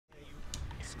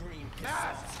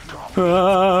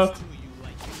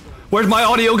Where's my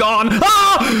audio gone?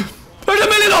 Ah! There's a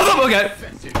million of them! Okay,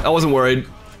 I wasn't worried.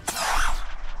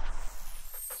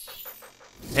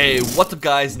 Hey, what's up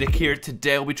guys, Nick here.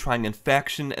 Today I'll be trying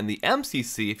Infection and the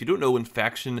MCC. If you don't know,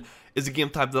 Infection is a game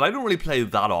type that I don't really play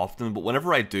that often, but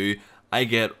whenever I do, I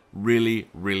get really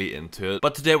into it.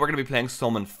 But today we're going to be playing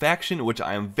some Infection, which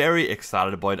I am very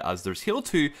excited about, as there's Halo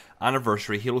 2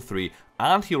 Anniversary, Halo 3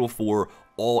 and Halo 4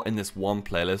 all in this one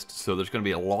playlist, so there's going to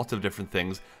be a lot of different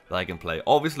things that I can play.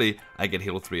 Obviously, I get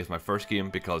Halo 3 as my first game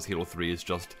because Halo 3 is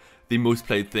just the most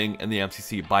played thing in the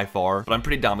MCC by far, but I'm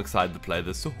pretty damn excited to play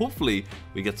this, so hopefully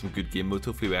we get some good game modes.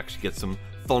 Hopefully we actually get some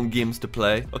fun games to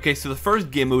play. Okay, so the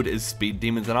first game mode is Speed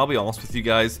Demons, and I'll be honest with you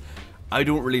guys, I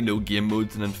don't really know game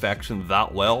modes in Infection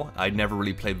that well. I never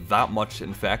really played that much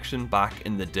Infection back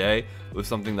in the day. It was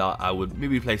something that I would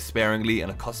maybe play sparingly in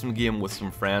a custom game with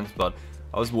some friends, but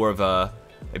I was more of a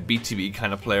BTB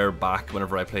kind of player back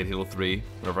whenever I played Halo 3,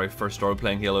 whenever I first started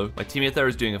playing Halo. My teammate there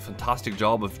is doing a fantastic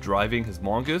job of driving his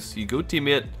Mongoose. You go,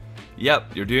 teammate.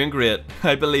 Yep, you're doing great.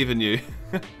 I believe in you.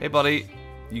 Hey buddy,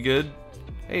 you good?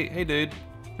 Hey dude,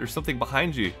 there's something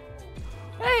behind you.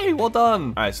 Hey, well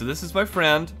done. Alright, so this is my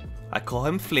friend. I call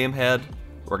him Flamehead.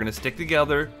 We're gonna stick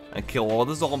together and kill all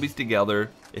the zombies together.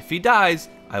 If he dies,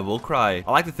 I will cry.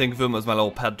 I like to think of him as my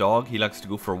little pet dog. He likes to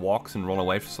go for walks and run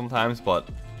away sometimes, but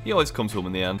he always comes home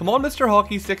in the end. Come on, Mr.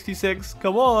 Hockey 66,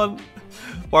 come on.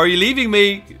 Why are you leaving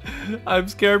me? I'm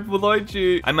scared without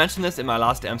you. I mentioned this in my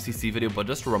last MCC video, but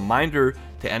just a reminder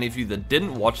to any of you that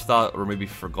didn't watch that or maybe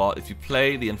forgot, if you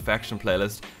play the Infection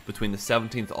playlist between the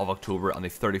 17th of October and the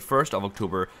 31st of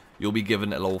October, you'll be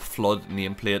given a little flood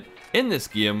nameplate in this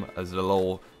game as a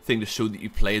little thing to show that you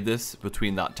played this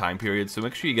between that time period. So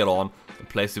make sure you get on and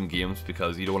play some games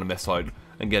because you don't want to miss out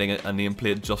and getting a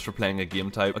nameplate just for playing a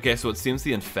game type. Okay, so it seems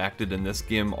the infected in this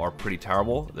game are pretty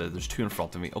terrible. There's two in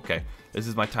front of me. Okay, this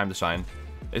is my time to shine.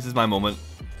 This is my moment.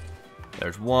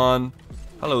 There's one.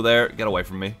 Hello there, get away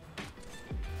from me.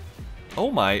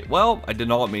 Oh my, well, I did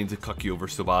not mean to cuck you over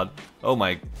so bad. Oh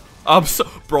my, I'm so,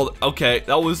 bro, okay,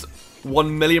 that was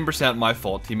 1,000,000% my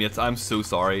fault, teammates. I'm so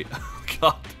sorry.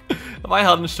 God, if I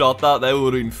hadn't shot that, that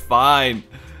would have been fine.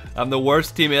 I'm the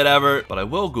worst teammate ever. But I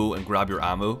will go and grab your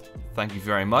ammo. Thank you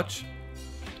very much.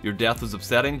 Your death was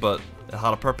upsetting, but it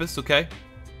had a purpose, okay?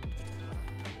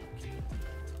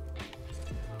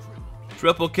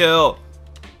 Triple kill.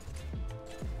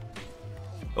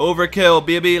 Overkill,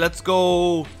 baby. Let's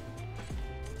go.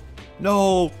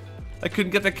 No. I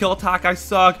couldn't get the kill attack. I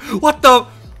suck. What the?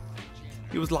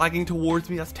 He was lagging towards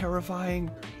me. That's terrifying.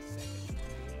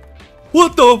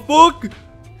 What the fuck?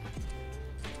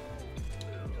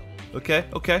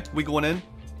 Okay, we going in.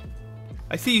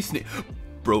 I see you, Snake.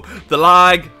 Bro, the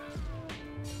lag.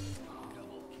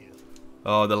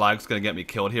 Oh, the lag's gonna get me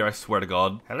killed here, I swear to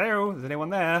God. Hello, is anyone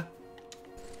there?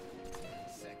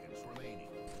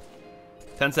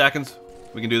 10 seconds.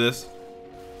 We can do this.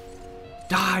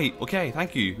 Die! Okay,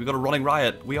 thank you. We got a running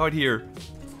riot. We out here.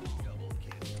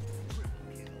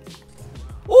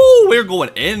 Oh, we're going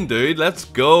in, dude. Let's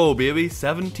go, baby.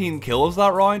 17 kills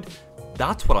that round.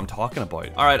 That's what I'm talking about.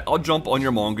 Alright, I'll jump on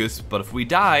your Mongoose, but if we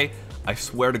die, I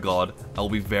swear to God, I'll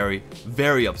be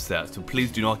very upset, so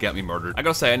please do not get me murdered. I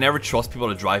gotta say, I never trust people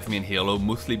to drive me in Halo,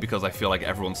 mostly because I feel like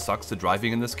everyone sucks at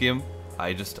driving in this game.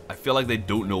 I feel like they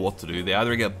don't know what to do. They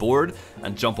either get bored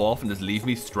and jump off and just leave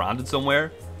me stranded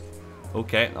somewhere.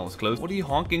 Okay, that was close. What are you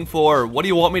honking for? What do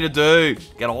you want me to do?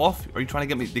 Get off? Are you trying to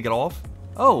get me to get off?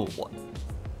 Oh, what?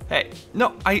 Hey,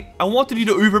 no, I wanted you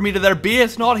to Uber me to their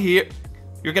base, not here.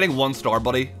 You're getting 1 star,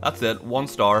 buddy. That's it, 1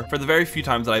 star. For the very few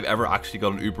times that I've ever actually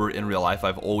got an Uber in real life,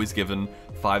 I've always given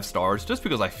 5 stars, just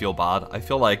because I feel bad. I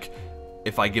feel like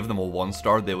if I give them a 1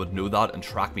 star, they would know that and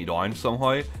track me down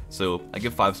somehow. So I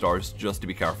give 5 stars just to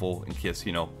be careful in case,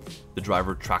 you know, the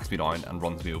driver tracks me down and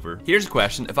runs me over. Here's a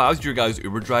question. If I was your guys'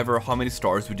 Uber driver, how many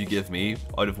stars would you give me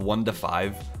out of 1 to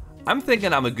 5? I'm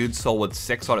thinking I'm a good solid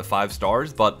 6 out of 5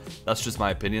 stars, but that's just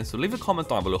my opinion. So leave a comment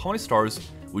down below. How many stars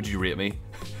would you rate me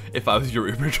if I was your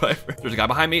Uber driver? There's a guy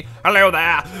behind me. Hello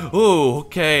there. Oh,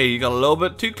 okay. You got a little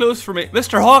bit too close for me.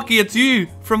 Mr. Hockey, it's you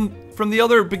from the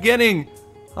other beginning.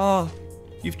 Oh,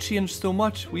 you've changed so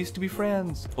much. We used to be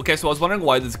friends. Okay, so I was wondering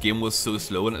why this game was so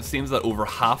slow, and it seems that over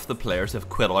half the players have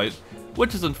quit out,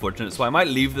 which is unfortunate. So I might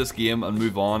leave this game and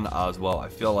move on as well. I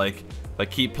feel like if I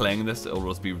keep playing this, it'll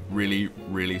just be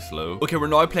really slow. Okay, we're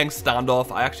now playing Standoff.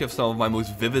 I actually have some of my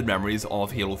most vivid memories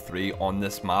of Halo 3 on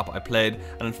this map. I played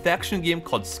an Infection game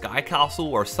called Sky Castle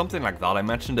or something like that. I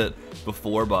mentioned it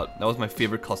before, but that was my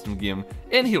favorite custom game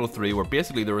in Halo 3, where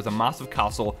basically there was a massive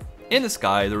castle in the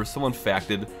sky there was someone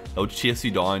infected that would chase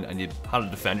you down and you had to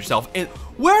defend yourself. And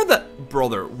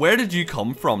brother, where did you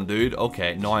come from, dude?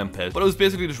 Okay, now I'm pissed. But it was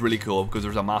basically just really cool because there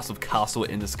was a massive castle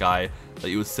in the sky that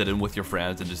you would sit in with your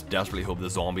friends and just desperately hope the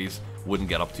zombies wouldn't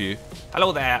get up to you.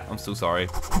 Hello there. I'm so sorry.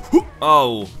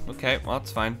 Oh, okay, well,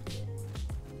 that's fine.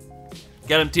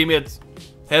 Get him, teammates.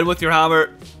 Hit him with your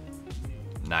hammer.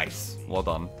 Nice. Well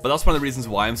done. But that's one of the reasons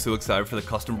why I'm so excited for the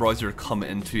custom browser to come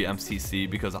into MCC,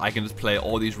 because I can just play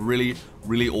all these really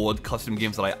old custom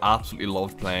games that I absolutely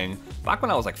loved playing back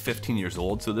when I was like 15 years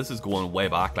old. So this is going way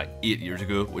back, like 8 years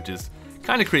ago, which is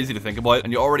kind of crazy to think about.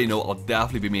 And you already know I'll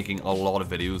definitely be making a lot of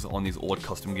videos on these old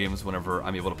custom games whenever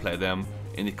I'm able to play them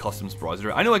in the customs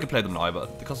browser. I know I can play them now,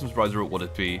 but the customs browser would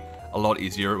it be a lot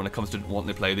easier when it comes to wanting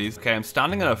to play these. Okay, I'm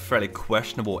standing in a fairly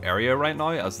questionable area right now,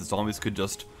 as the zombies could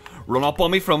just run up on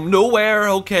me from nowhere.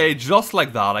 Okay, just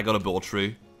like that, I got a bullet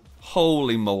through.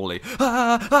 Holy moly.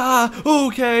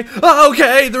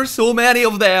 Okay, there's so many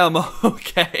of them.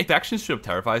 Okay. Infection straight up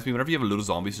terrifies me. Whenever you have a load of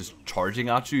zombies just charging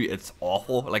at you, it's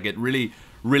awful. Like, it really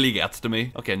gets to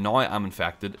me. Okay, now I'm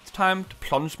infected. It's time to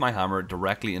plunge my hammer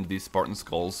directly into these Spartan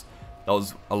skulls. That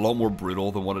was a lot more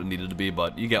brutal than what it needed to be,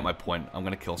 but you get my point. I'm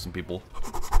gonna kill some people.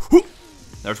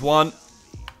 There's one.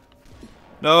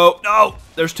 No,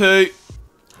 there's two.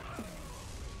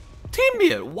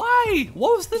 Teammate, why?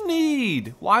 What was the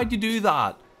need? Why'd you do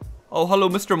that? Oh, hello,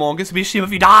 Mr. Mongoose. It'd be a shame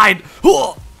if you died.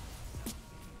 I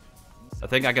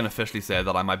think I can officially say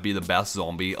that I might be the best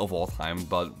zombie of all time,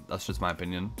 but that's just my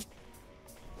opinion.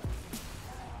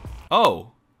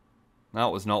 Oh. That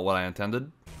was not what I intended.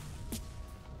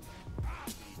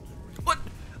 What?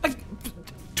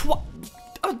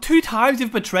 Two times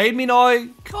you've betrayed me now?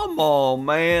 Come on,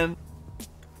 man.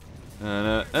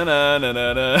 And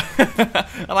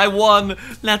I won.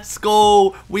 Let's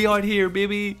go. We out here,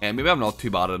 baby. And maybe I'm not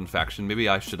too bad at infection. Maybe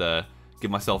I should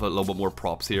give myself a little bit more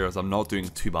props here, as I'm not doing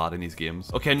too bad in these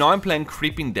games. Okay, now I'm playing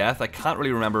Creeping Death. I can't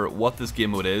really remember what this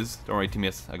game mode is. Don't worry,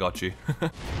 teammates, I got you.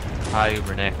 Hi,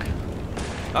 UberNick.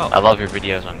 Oh, I love your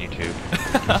videos on YouTube.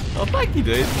 Oh, thank you,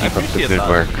 dude. I appreciate Keep up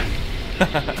the good work.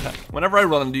 Whenever I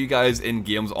run into you guys in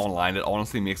games online, it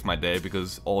honestly makes my day,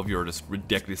 because all of you are just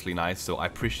ridiculously nice. So I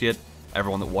appreciate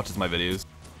everyone that watches my videos.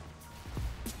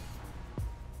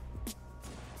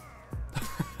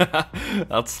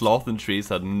 That sloth in trees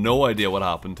had no idea what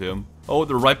happened to him. Oh,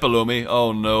 they're right below me.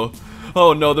 Oh no.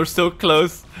 Oh no, they're so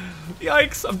close.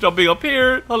 Yikes, I'm jumping up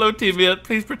here. Hello, teammate.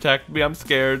 Please protect me. I'm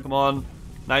scared. Come on.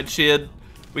 Nightshade.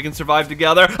 We can survive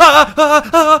together.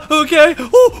 Okay.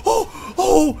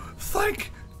 Oh,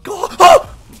 thank God.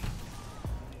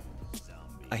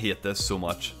 I hate this so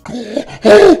much.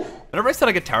 Whenever I said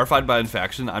I get terrified by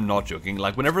infection, I'm not joking.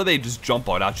 Like, whenever they just jump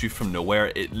out at you from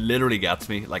nowhere, it literally gets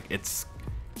me. Like, it's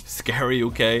scary,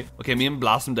 okay? Okay, me and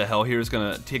Blossom to Hell here is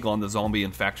gonna take on the zombie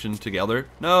infection together.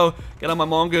 No, get on my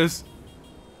mongoose.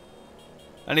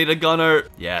 I need a gunner.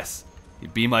 Yes, you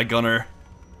be my gunner.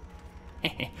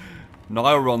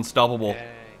 Now we're unstoppable.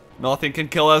 Yay. Nothing can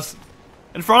kill us.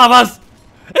 In front of us!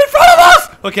 In front of us!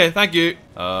 Okay, thank you.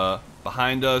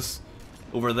 Behind us.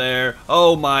 Over there.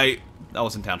 Oh my. That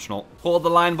was intentional. Hold the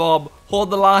line, Bob.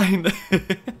 Hold the line.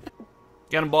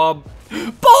 Get him, Bob.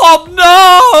 Bob,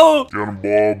 no! Get him,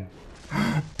 Bob.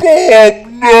 Bob,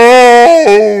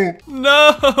 no!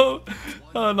 No!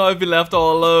 Oh, no, I've been left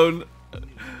all alone.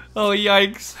 Oh,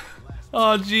 yikes.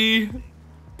 Oh, gee.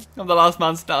 I'm the last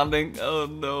man standing. Oh,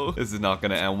 no. This is not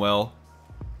gonna end well.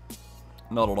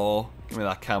 Not at all. Give me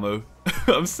that camo.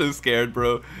 I'm so scared,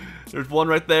 bro. There's one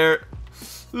right there.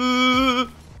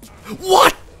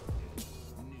 What?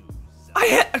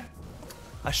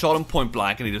 I shot him point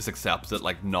blank and he just accepts it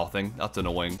like nothing. That's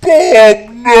annoying. Bob,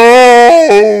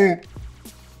 no!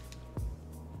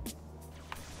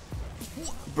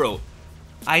 Bro,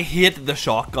 I hate the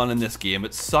shotgun in this game.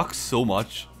 It sucks so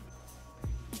much.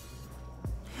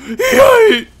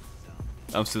 Yay!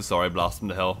 I'm so sorry, Blossom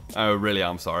to Hell. I really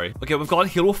am sorry. Okay, we've got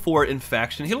Halo 4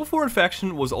 Infection. Halo 4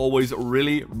 Infection was always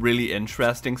really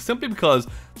interesting, simply because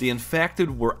the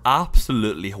infected were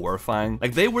absolutely horrifying.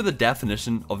 Like, they were the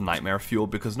definition of nightmare fuel,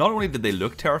 because not only did they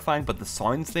look terrifying, but the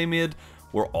sounds they made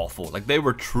were awful. Like, they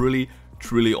were truly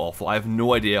awful. I have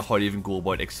no idea how to even go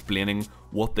about explaining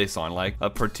what they sound like.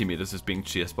 That poor teammate is just being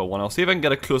chased by one. I'll see if I can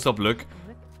get a close-up look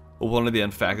of one of the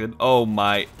infected. Oh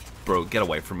my. Bro, get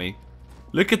away from me.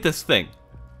 Look at this thing.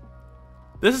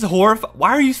 This is horrifying. Why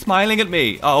are you smiling at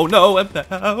me? Oh no.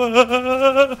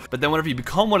 But then whenever you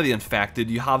become one of the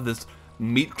infected, you have this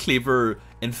meat cleaver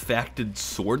infected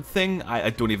sword thing.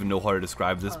 I don't even know how to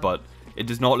describe this, but it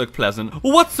does not look pleasant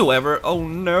whatsoever. Oh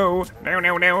no.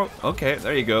 No. Okay,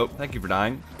 there you go. Thank you for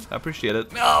dying. I appreciate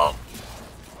it. No.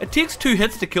 It takes 2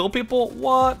 hits to kill people?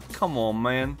 What? Come on,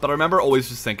 man. But I remember always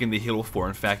just thinking the Halo 4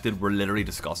 infected were literally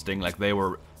disgusting. Like, they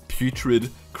were putrid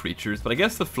creatures. But I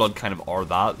guess the Flood kind of are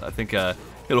that. I think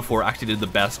Halo 4 actually did the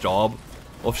best job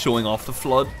of showing off the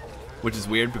Flood, which is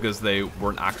weird because they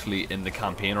weren't actually in the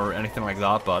campaign or anything like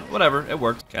that, but whatever, it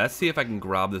worked. Okay, let's see if I can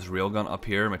grab this railgun up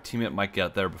here. My teammate might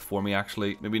get there before me,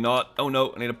 actually. Maybe not. Oh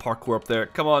no, I need a parkour up there.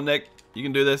 Come on, Nick. You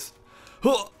can do this.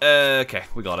 Okay,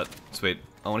 we got it. Sweet.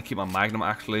 I want to keep my Magnum,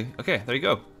 actually. Okay, there you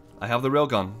go. I have the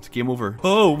railgun. It's game over.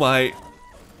 Oh my.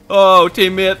 Oh,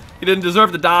 teammate. You didn't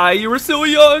deserve to die. You were so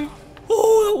young.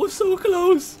 Oh, that was so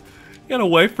close. Get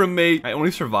away from me. I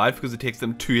only survived because it takes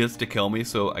them 2 hits to kill me,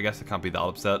 so I guess I can't be that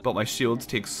upset. But my shields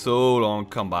take so long to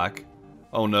come back.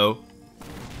 Oh no.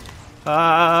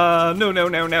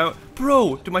 No.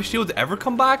 Bro, do my shields ever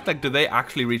come back? Like, do they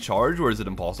actually recharge, or is it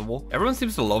impossible? Everyone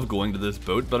seems to love going to this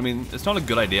boat, but I mean, it's not a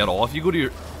good idea at all. If you go to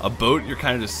a boat, you're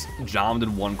kind of just jammed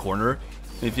in one corner.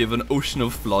 And if you have an ocean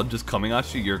of Flood just coming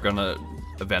at you, you're gonna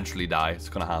eventually die. It's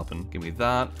gonna happen. Give me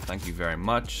that. Thank you very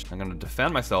much. I'm gonna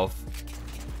defend myself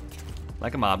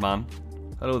like a madman.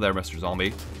 Hello there, Mr.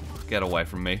 Zombie. Get away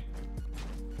from me.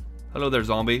 Hello there,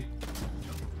 zombie.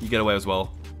 You get away as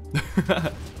well.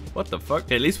 What the fuck?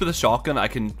 Okay, at least with a shotgun, I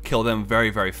can kill them very,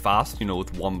 very fast, you know,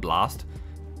 with one blast.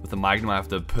 With the Magnum, I have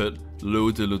to put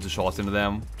loads of shots into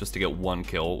them just to get 1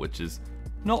 kill, which is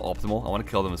not optimal. I want to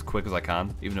kill them as quick as I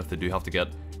can, even if they do have to get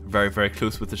very, very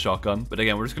close with the shotgun. But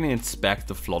again, we're just going to inspect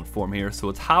the Flood form here. So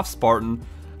it's half Spartan,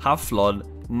 half Flood,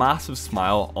 massive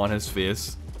smile on his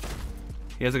face.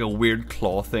 He has like a weird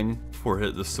claw thing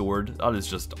for the sword. That is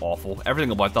just awful.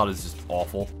 Everything about that is just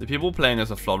awful. The people playing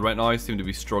as a Flood right now seem to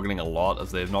be struggling a lot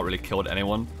as they've not really killed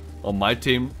anyone on my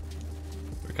team.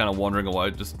 They're kind of wandering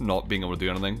about, just not being able to do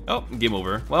anything. Oh, game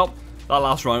over. Well, that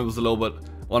last round was a little bit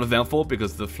uneventful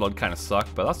because the Flood kind of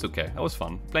sucked, but that's okay. That was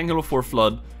fun. Playing Halo 4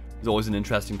 Flood is always an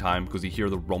interesting time because you hear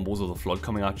the rumbles of the Flood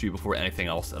coming at you before anything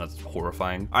else, and it's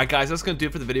horrifying. Alright guys, that's going to do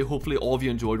it for the video. Hopefully all of you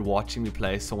enjoyed watching me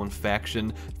play some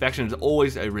Infection. Infection is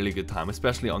always a really good time,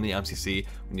 especially on the MCC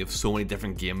when you have so many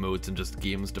different game modes and just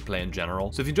games to play in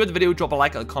general. So if you enjoyed the video, drop a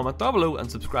like and a comment down below and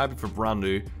subscribe if you're brand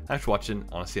new. Thanks for watching,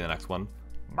 and I'll see you in the next one.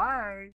 Bye!